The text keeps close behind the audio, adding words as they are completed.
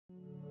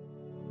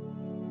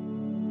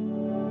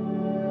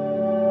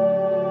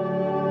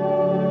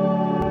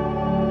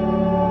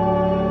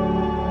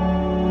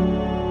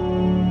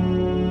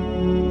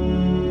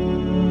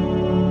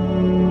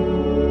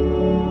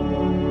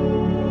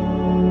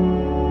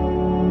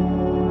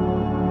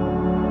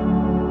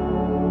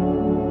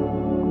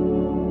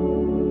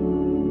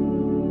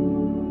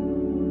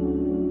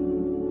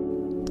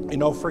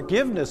know,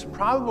 forgiveness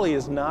probably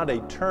is not a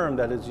term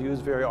that is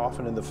used very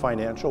often in the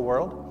financial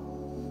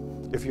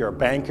world. If you're a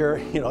banker,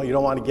 you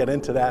don't want to get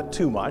into that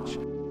too much.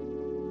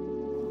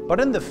 But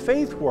in the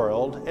faith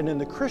world and in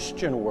the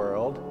Christian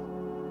world,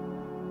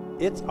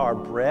 it's our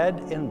bread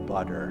and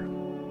butter.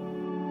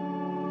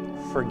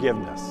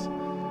 Forgiveness.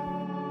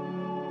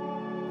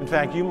 In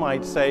fact, you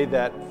might say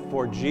that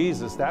for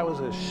Jesus, that was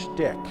a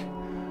shtick.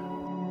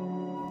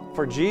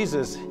 For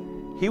Jesus,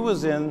 he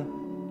was in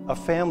a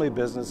family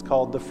business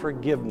called the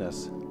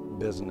forgiveness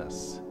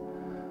business.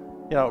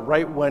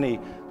 Right when he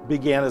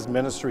began his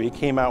ministry, he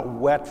came out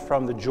wet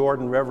from the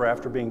Jordan River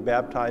after being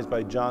baptized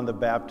by John the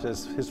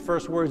Baptist. His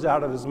first words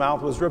out of his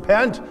mouth was,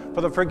 "Repent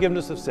for the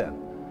forgiveness of sin."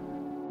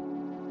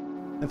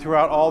 And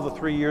throughout all the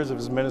 3 years of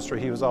his ministry,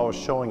 he was always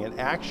showing in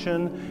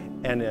action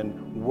and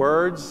in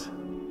words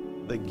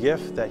the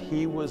gift that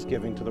he was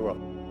giving to the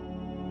world.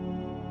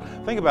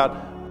 Think about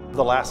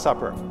the Last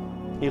Supper.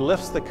 He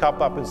lifts the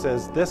cup up and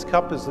says, "This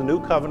cup is the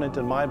new covenant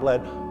in my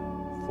blood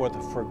for the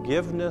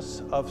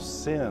forgiveness of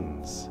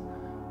sins."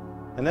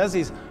 And as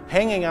he's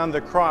hanging on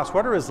the cross,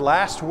 what are his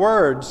last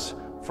words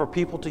for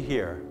people to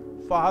hear?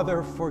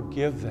 "Father,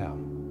 forgive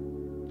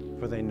them,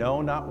 for they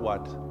know not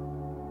what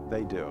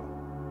they do."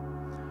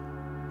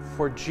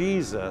 For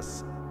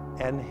Jesus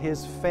and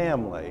his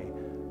family,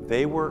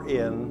 they were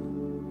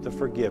in the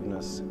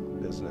forgiveness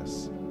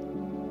business.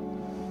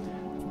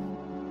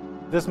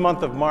 This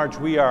month of March,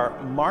 we are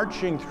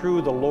marching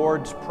through the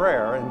Lord's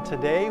Prayer, and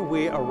today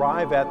we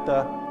arrive at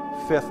the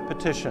fifth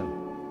petition.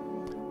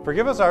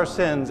 Forgive us our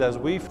sins as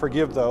we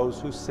forgive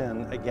those who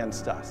sin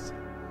against us.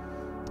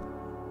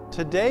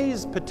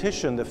 Today's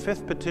petition, the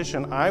fifth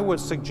petition, I would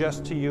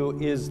suggest to you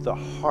is the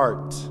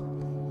heart.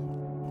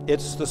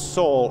 It's the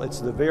soul.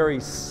 It's the very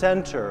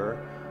center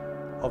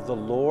of the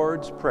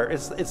Lord's Prayer.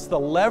 It's the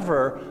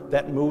lever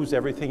that moves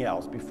everything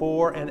else,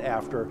 before and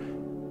after,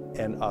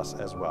 and us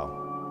as well.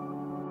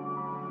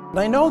 And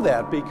I know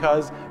that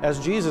because as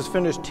Jesus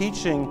finished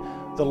teaching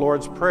the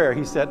Lord's Prayer,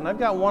 he said, and I've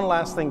got one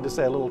last thing to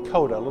say, a little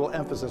coda, a little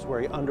emphasis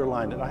where he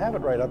underlined it. I have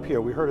it right up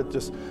here. We heard it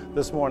just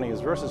this morning. It's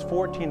verses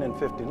 14 and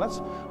 15.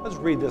 Let's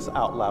read this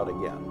out loud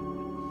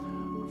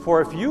again. "For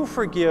if you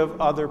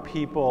forgive other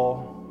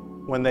people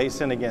when they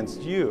sin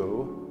against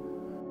you,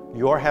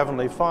 your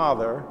heavenly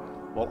Father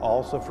will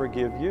also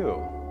forgive you.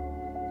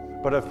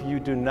 But if you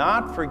do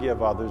not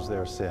forgive others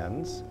their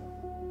sins,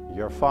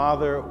 your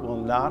Father will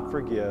not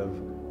forgive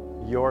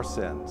your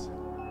sins."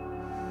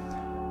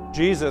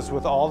 Jesus,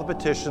 with all the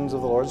petitions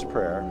of the Lord's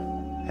Prayer,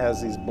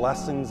 has these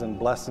blessings and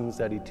blessings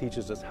that he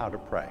teaches us how to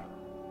pray.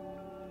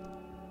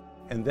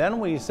 And then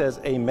when he says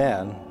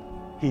amen,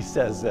 he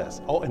says this.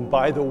 Oh, and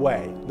by the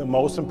way, the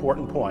most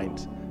important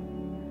point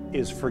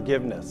is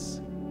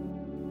forgiveness.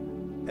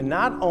 And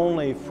not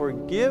only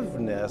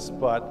forgiveness,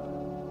 but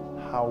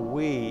how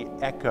we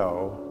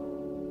echo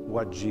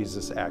what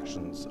Jesus'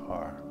 actions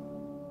are.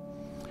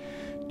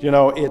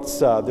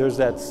 There's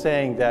that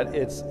saying that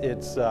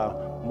it's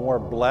more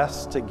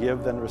blessed to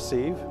give than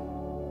receive.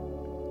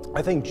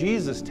 I think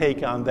Jesus'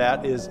 take on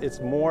that is it's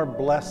more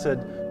blessed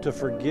to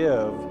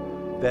forgive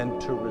than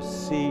to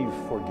receive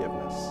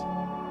forgiveness.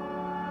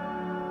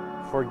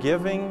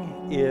 Forgiving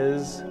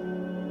is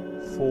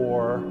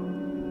for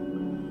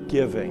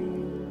giving.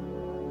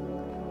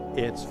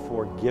 It's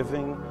for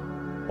giving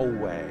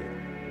away.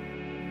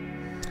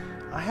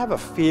 I have a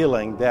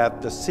feeling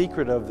that the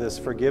secret of this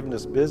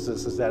forgiveness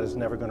business is that it's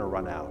never going to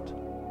run out.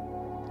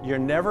 You're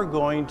never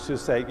going to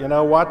say, "You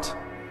know what?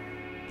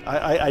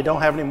 I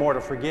don't have any more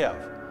to forgive."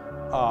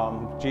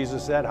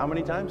 Jesus said, how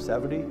many times?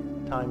 70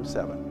 times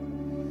 7.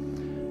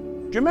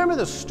 Do you remember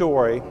the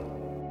story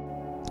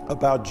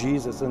about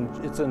Jesus? And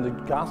it's in the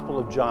Gospel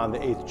of John,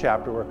 the 8th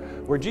chapter,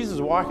 where Jesus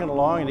is walking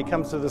along and he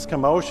comes to this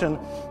commotion,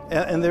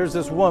 and there's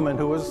this woman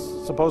who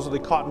was supposedly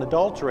caught in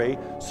adultery,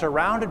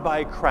 surrounded by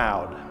a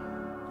crowd.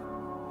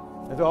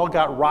 They've all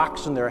got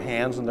rocks in their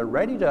hands and they're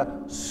ready to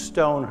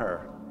stone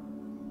her.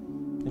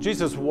 And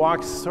Jesus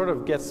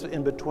gets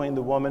in between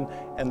the woman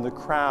and the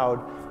crowd,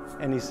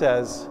 and he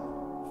says,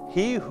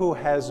 "He who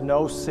has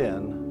no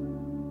sin,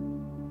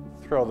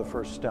 throw the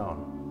first stone."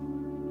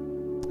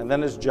 And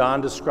then as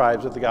John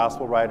describes it, the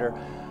gospel writer,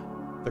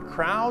 the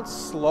crowd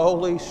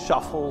slowly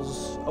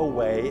shuffles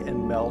away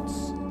and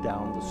melts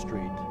down the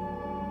street.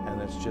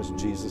 And it's just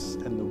Jesus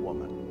and the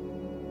woman.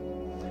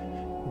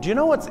 Do you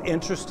know what's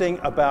interesting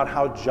about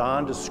how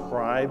John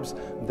describes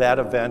that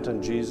event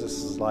in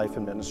Jesus' life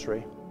and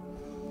ministry?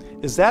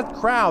 Is that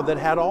crowd that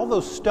had all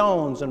those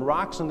stones and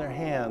rocks in their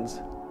hands,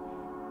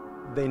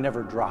 they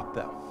never dropped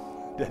them,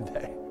 did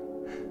they?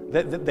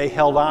 They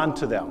held on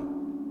to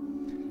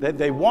them.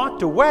 They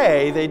walked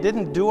away, they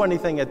didn't do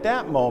anything at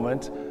that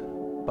moment,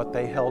 but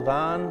they held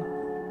on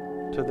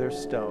to their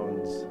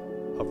stones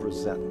of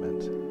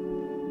resentment,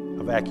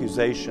 of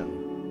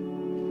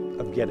accusation,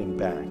 of getting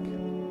back.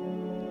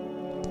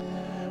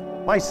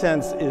 My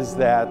sense is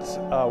that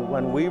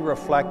when we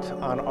reflect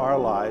on our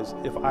lives,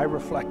 if I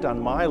reflect on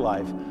my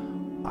life,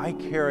 I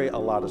carry a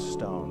lot of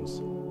stones.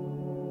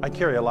 I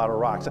carry a lot of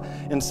rocks.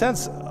 In a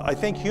sense, I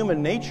think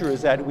human nature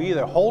is that we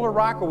either hold a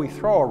rock or we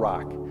throw a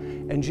rock.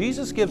 And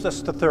Jesus gives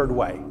us the third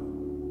way,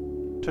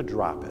 to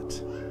drop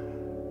it,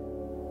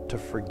 to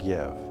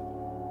forgive.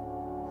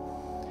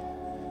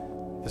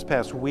 This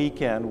past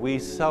weekend, we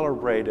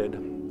celebrated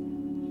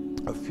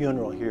a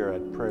funeral here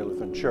at Prairie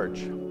Lutheran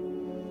Church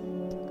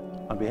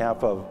on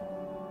behalf of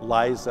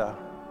Liza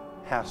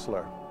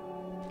Hassler.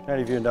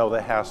 Many of you know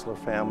the Hassler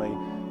family,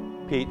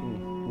 Pete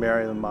and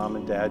Mary, the mom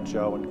and dad,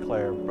 Joe and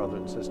Claire, brother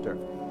and sister.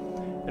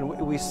 And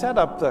we set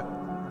up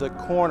the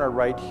corner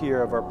right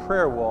here of our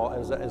prayer wall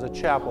as a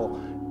chapel,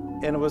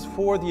 and it was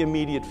for the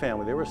immediate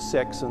family. There were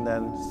 6, and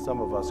then some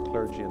of us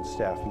clergy and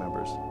staff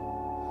members.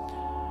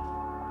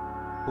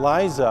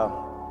 Liza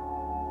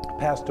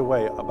passed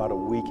away about a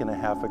week and a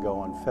half ago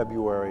on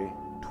February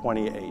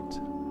 28.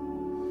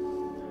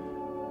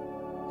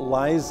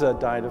 Liza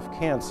died of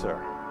cancer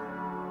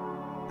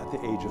at the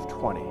age of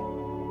 20.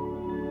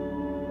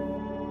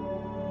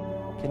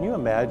 Can you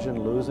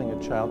imagine losing a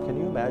child? Can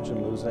you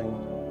imagine losing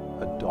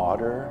a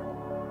daughter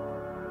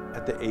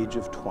at the age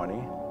of 20?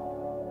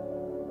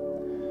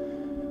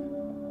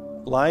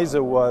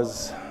 Liza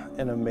was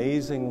an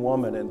amazing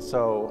woman, and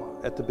so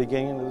at the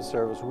beginning of the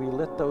service, we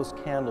lit those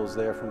candles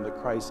there from the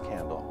Christ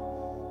candle.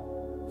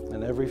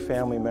 And every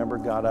family member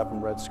got up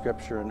and read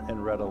scripture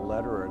and read a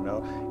letter or a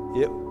note.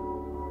 It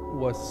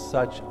was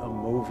such a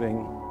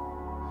moving,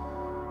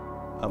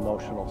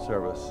 emotional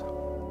service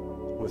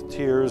with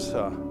tears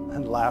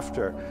and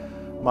laughter.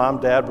 Mom,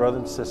 dad, brother,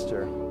 and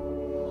sister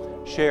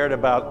shared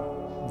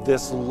about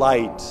this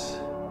light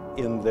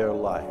in their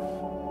life.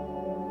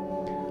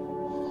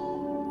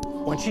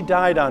 When she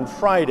died on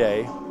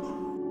Friday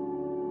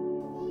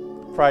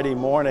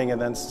morning,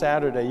 and then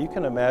Saturday, you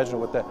can imagine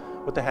what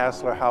the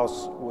Hassler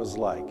house was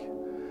like.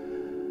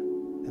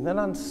 And then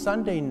on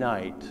Sunday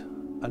night,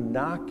 a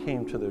knock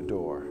came to their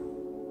door.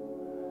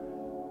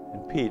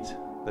 And Pete,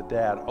 the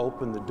dad,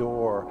 opened the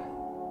door,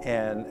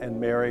 and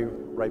Mary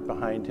right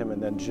behind him,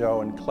 and then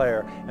Joe and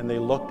Claire, and they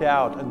looked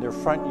out in their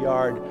front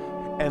yard,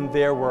 and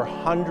there were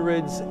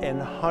hundreds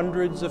and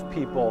hundreds of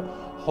people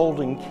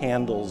holding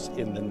candles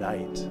in the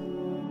night.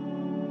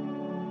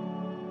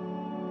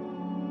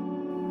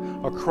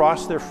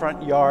 Across their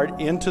front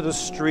yard, into the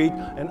street,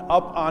 and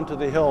up onto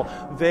the hill,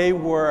 they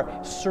were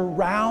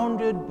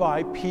surrounded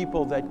by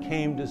people that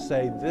came to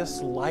say,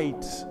 "This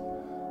light,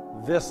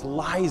 this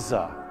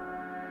Liza,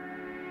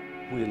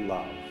 we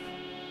love."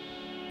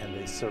 And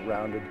they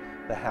surrounded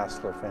the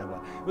Hassler family.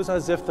 It was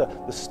as if the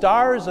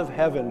stars of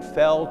heaven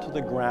fell to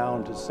the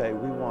ground to say,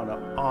 "We want to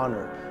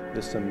honor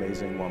this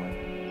amazing woman."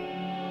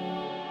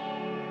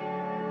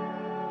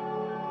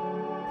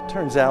 It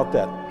turns out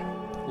that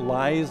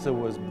Liza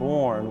was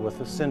born with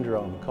a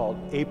syndrome called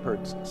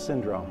Apert's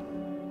syndrome.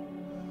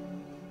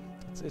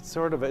 It's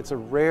a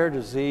rare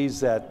disease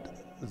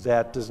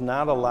that does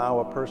not allow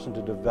a person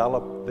to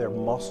develop their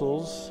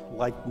muscles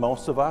like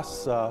most of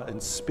us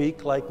and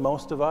speak like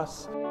most of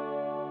us.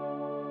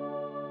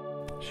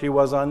 She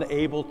was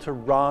unable to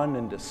run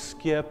and to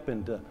skip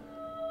and to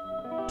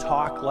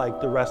talk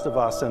like the rest of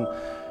us,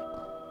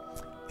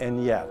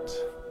 and yet.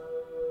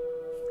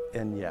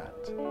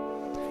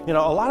 You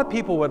know, a lot of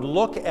people would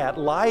look at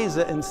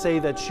Liza and say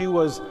that she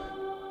was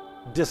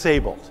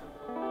disabled.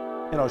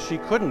 You know, she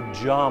couldn't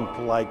jump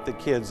like the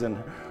kids in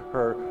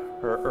her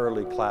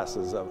early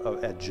classes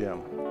at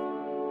gym.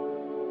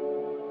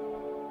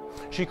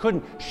 She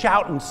couldn't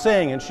shout and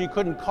sing, and she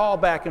couldn't call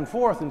back and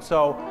forth, and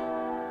so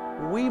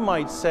we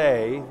might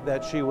say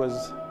that she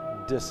was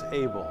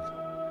disabled.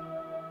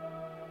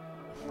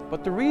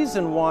 But the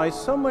reason why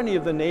so many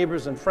of the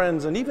neighbors and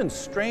friends and even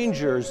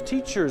strangers,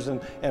 teachers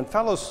and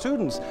fellow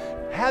students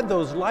had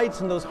those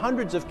lights and those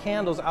hundreds of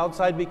candles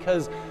outside,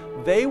 because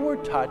they were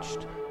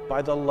touched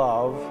by the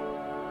love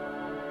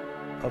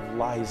of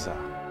Liza.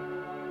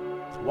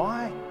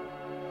 Why?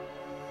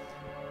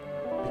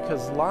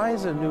 Because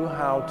Liza knew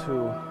how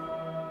to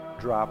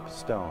drop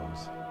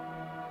stones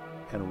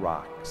and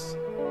rocks.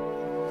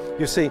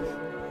 You see,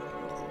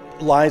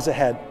 Liza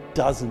had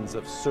dozens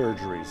of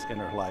surgeries in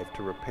her life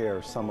to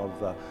repair some of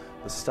the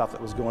stuff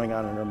that was going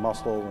on in her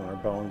muscle and her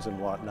bones and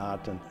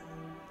whatnot.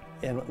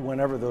 And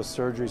whenever those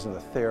surgeries and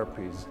the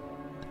therapies,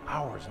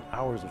 hours and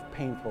hours of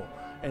painful,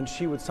 and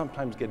she would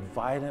sometimes get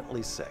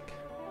violently sick.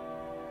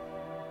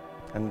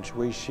 And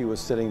she was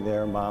sitting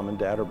there, mom and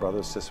dad or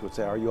brother, sister would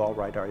say, "Are you all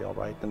right? Are you all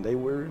right?" And they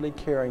were really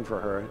caring for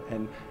her.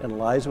 And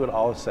Liza would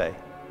always say,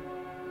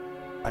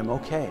 "I'm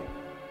okay.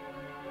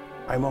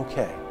 I'm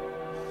okay."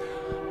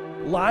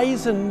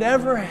 Liza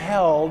never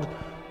held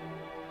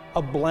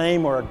a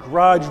blame or a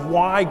grudge.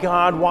 Why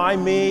God? Why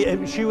me?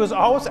 And she was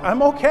always,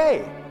 "I'm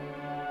okay."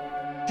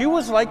 She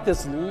was like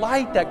this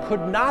light that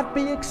could not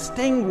be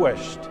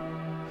extinguished.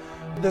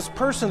 This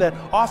person that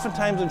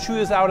oftentimes when she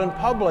was out in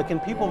public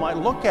and people might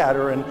look at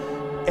her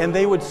and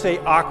they would say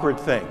awkward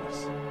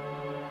things.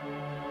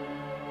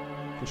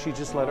 And she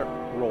just let it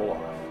roll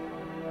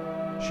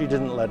off. She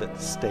didn't let it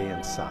stay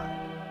inside.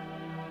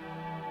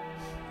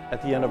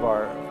 At the end of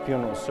our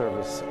funeral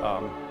service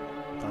on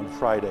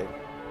Friday,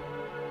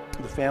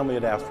 the family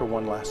had asked for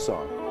one last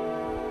song.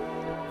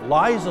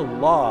 Liza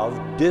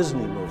loved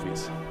Disney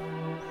movies.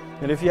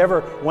 And if you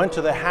ever went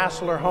to the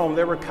Hassler home,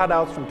 there were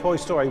cutouts from Toy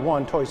Story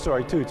 1, Toy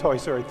Story 2, Toy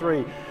Story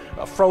 3,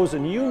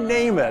 Frozen, you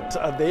name it.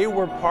 They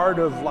were part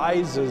of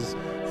Liza's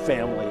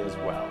family as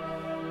well.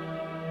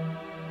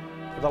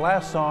 The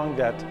last song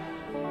that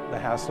the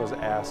Hasslers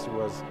asked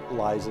was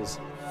Liza's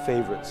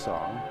favorite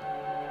song.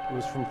 It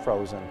was from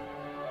Frozen.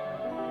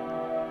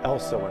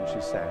 Elsa, when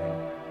she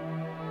sang,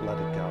 Let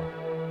It Go.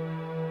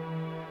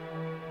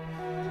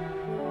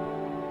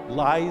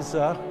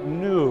 Liza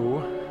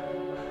knew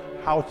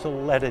how to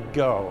let it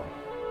go.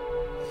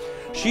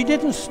 She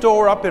didn't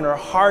store up in her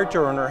heart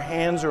or in her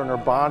hands or in her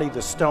body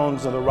the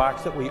stones and the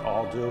rocks that we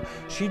all do.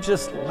 She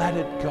just let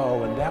it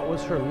go, and that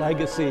was her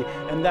legacy.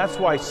 And that's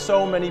why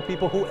so many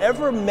people who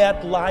ever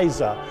met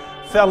Liza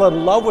fell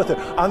in love with her.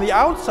 On the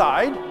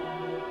outside,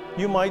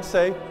 you might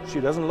say,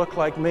 she doesn't look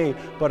like me,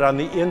 but on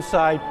the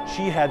inside,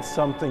 she had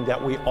something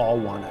that we all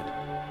wanted.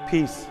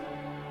 Peace,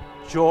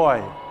 joy,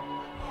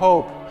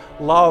 hope,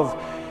 love,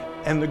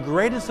 and the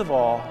greatest of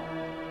all,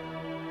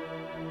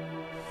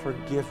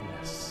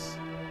 forgiveness.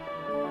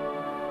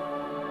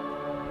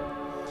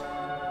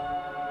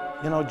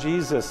 You know,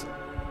 Jesus,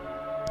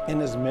 in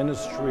his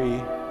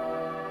ministry,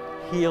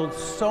 healed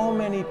so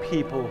many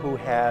people who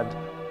had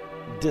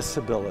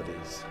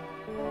disabilities.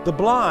 The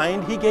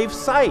blind, he gave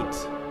sight.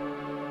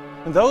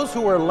 And those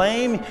who were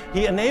lame,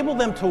 he enabled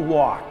them to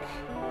walk.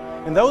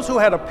 And those who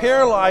had a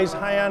paralyzed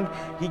hand,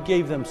 he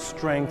gave them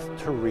strength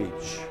to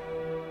reach.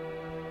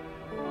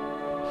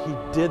 He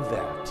did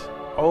that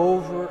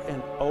over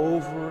and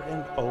over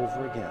and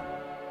over again.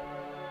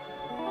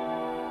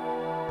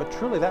 But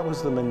truly, that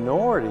was the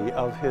minority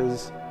of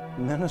his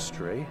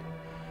ministry.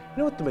 You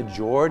know what the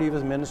majority of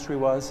his ministry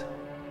was?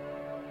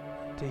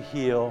 To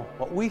heal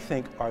what we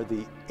think are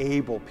the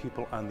able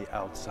people on the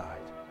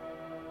outside.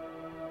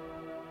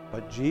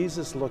 But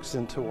Jesus looks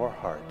into our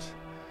heart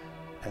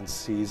and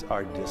sees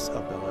our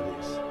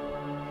disabilities.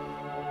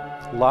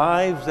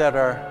 Lives that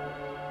are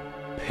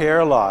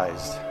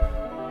paralyzed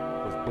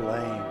with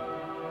blame.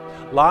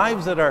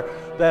 Lives that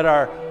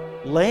are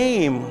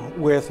lame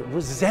with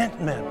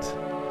resentment.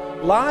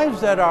 Lives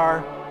that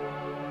are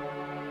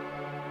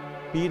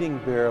beating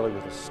barely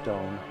with a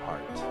stone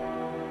heart.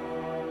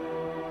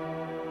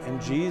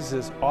 And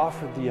Jesus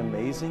offered the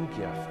amazing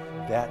gift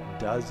that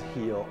does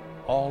heal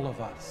all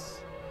of us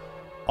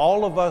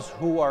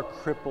who are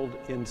crippled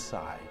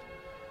inside,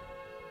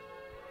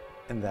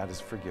 and that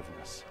is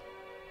forgiveness.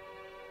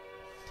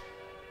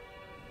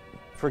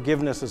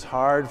 Forgiveness is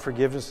hard,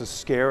 forgiveness is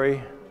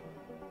scary,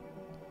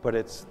 but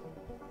it's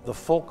the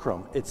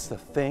fulcrum. It's the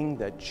thing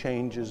that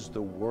changes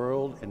the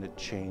world, and it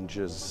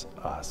changes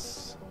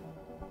us.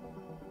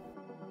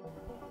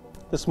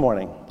 This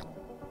morning,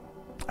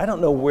 I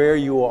don't know where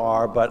you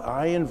are, but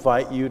I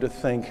invite you to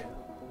think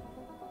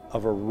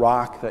of a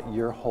rock that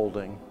you're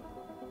holding.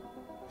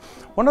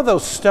 One of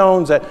those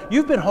stones that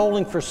you've been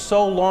holding for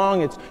so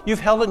long, you've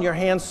held it in your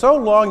hand so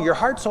long, your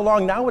heart so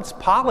long, now it's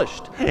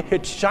polished,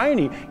 it's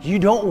shiny. You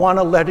don't want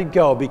to let it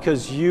go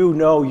because you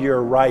know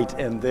you're right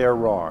and they're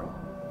wrong.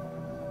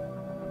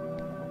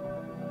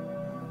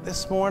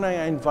 This morning,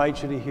 I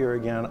invite you to hear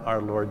again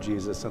our Lord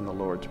Jesus and the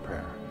Lord's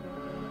Prayer.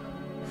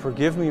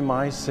 Forgive me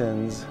my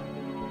sins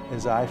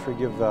as I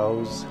forgive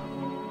those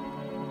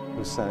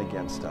who sin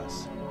against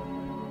us.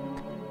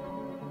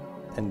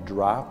 And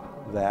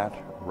drop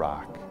that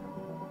rock.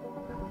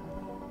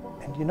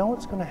 And you know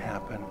what's going to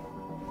happen?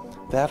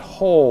 That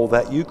hole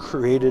that you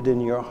created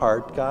in your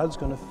heart, God's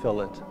going to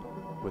fill it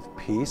with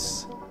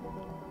peace,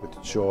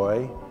 with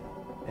joy,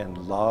 and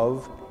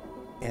love,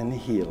 and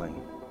healing.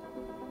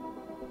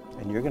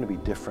 And you're going to be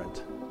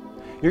different.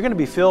 You're going to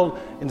be filled,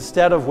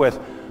 instead of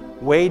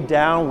weighed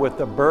down with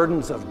the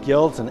burdens of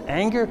guilt and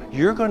anger,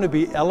 you're going to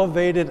be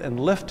elevated and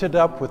lifted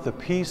up with the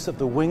peace of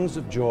the wings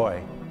of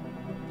joy.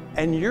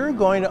 And you're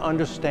going to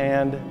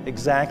understand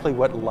exactly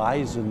what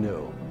Liza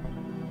knew.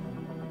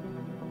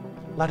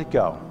 Let it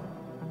go.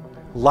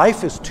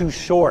 Life is too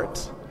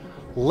short.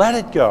 Let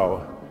it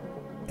go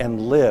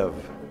and live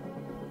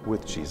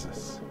with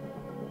Jesus.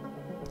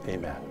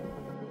 Amen.